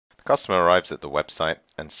Customer arrives at the website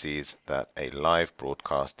and sees that a live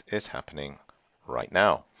broadcast is happening right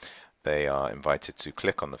now. They are invited to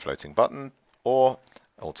click on the floating button, or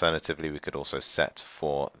alternatively, we could also set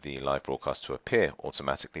for the live broadcast to appear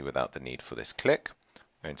automatically without the need for this click.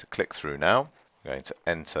 I'm going to click through now. I'm going to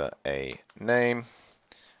enter a name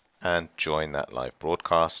and join that live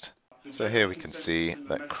broadcast. So here we can see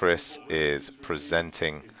that Chris is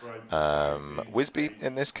presenting Whisbi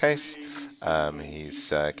in this case.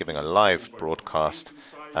 He's giving a live broadcast.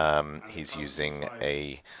 He's using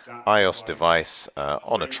a iOS device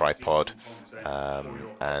on a tripod,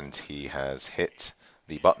 and he has hit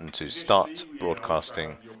the button to start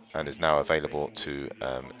broadcasting and is now available to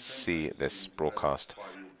see this broadcast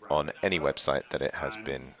on any website that it has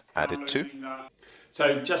been added to.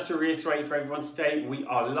 So just to reiterate for everyone today, we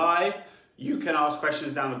are live. You can ask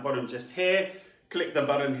questions down the bottom just here. Click the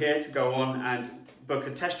button here to go on and book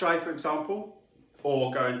a test drive, for example,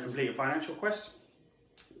 or go and complete a financial quest.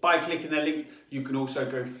 By clicking the link, you can also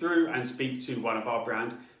go through and speak to one of our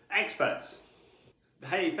brand experts.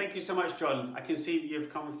 Hey, thank you so much, John. I can see that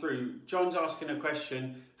you've come through. John's asking a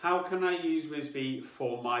question: how can I use Whisbi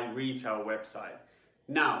for my retail website?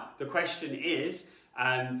 Now, the question is,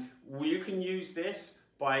 you can use this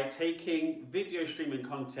by taking video streaming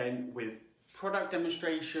content with product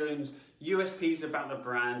demonstrations, USPs about the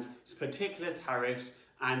brand, particular tariffs,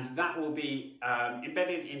 and that will be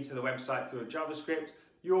embedded into the website through a JavaScript.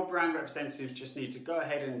 Your brand representatives just need to go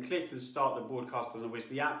ahead and click and start the broadcast on the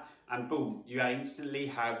Whisbi app, and boom, you instantly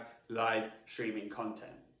have live streaming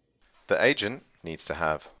content. The agent needs to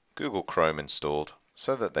have Google Chrome installed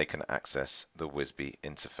so that they can access the Whisbi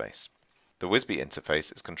interface. The Whisbi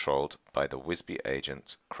interface is controlled by the Whisbi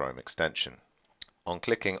Agent Chrome extension. On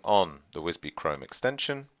clicking on the Whisbi Chrome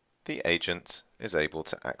extension, the agent is able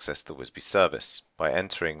to access the Whisbi service. By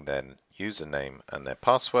entering their username and their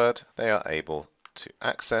password, they are able to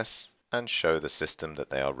access and show the system that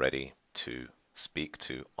they are ready to speak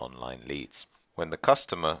to online leads. When the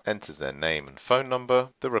customer enters their name and phone number,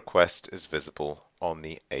 the request is visible on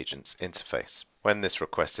the agent's interface. When this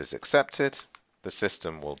request is accepted, the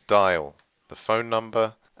system will dial the phone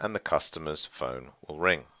number and the customer's phone will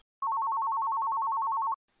ring.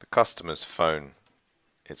 The customer's phone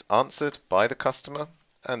is answered by the customer,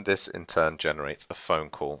 and this in turn generates a phone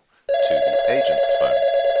call to the agent's phone.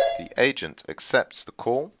 The agent accepts the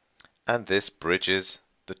call, and this bridges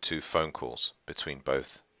the two phone calls between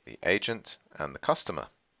both the agent and the customer.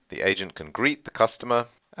 The agent can greet the customer,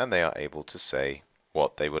 and they are able to say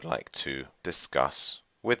what they would like to discuss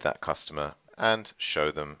with that customer and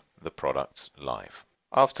show them the products live.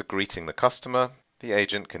 After greeting the customer, the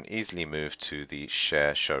agent can easily move to the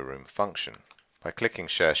Share Showroom function. By clicking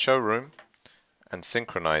Share Showroom and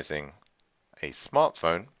synchronizing a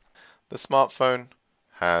smartphone, the smartphone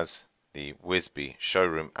has the Whisbi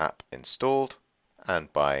Showroom app installed,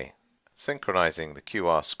 and by synchronizing the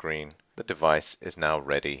QR screen, the device is now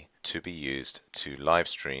ready to be used to live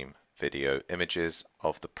stream video images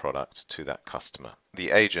of the product to that customer.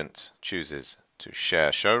 The agent chooses to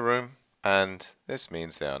share showroom, and this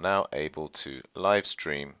means they are now able to live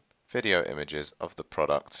stream video images of the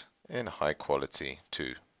product in high quality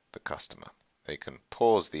to the customer. They can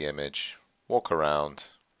pause the image, walk around,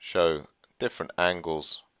 show different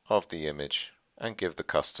angles of the image, and give the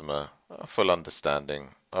customer a full understanding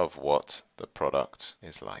of what the product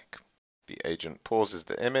is like. The agent pauses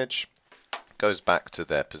the image, goes back to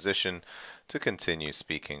their position to continue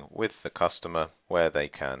speaking with the customer, where they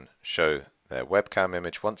can show their webcam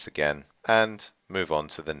image once again and move on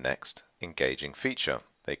to the next engaging feature.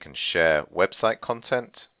 They can share website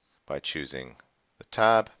content by choosing the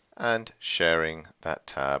tab and sharing that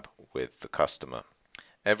tab with the customer.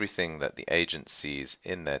 Everything that the agent sees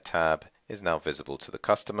in their tab is now visible to the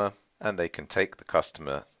customer, and they can take the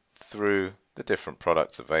customer through the different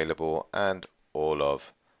products available, and all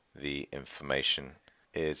of the information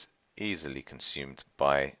is easily consumed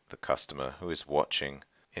by the customer who is watching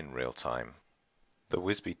in real time. The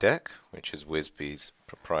Whisbi Deck, which is Whisbi's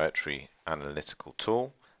proprietary analytical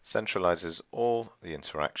tool, centralizes all the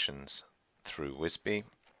interactions through Whisbi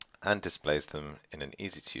and displays them in an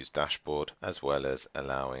easy-to-use dashboard, as well as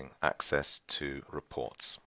allowing access to reports.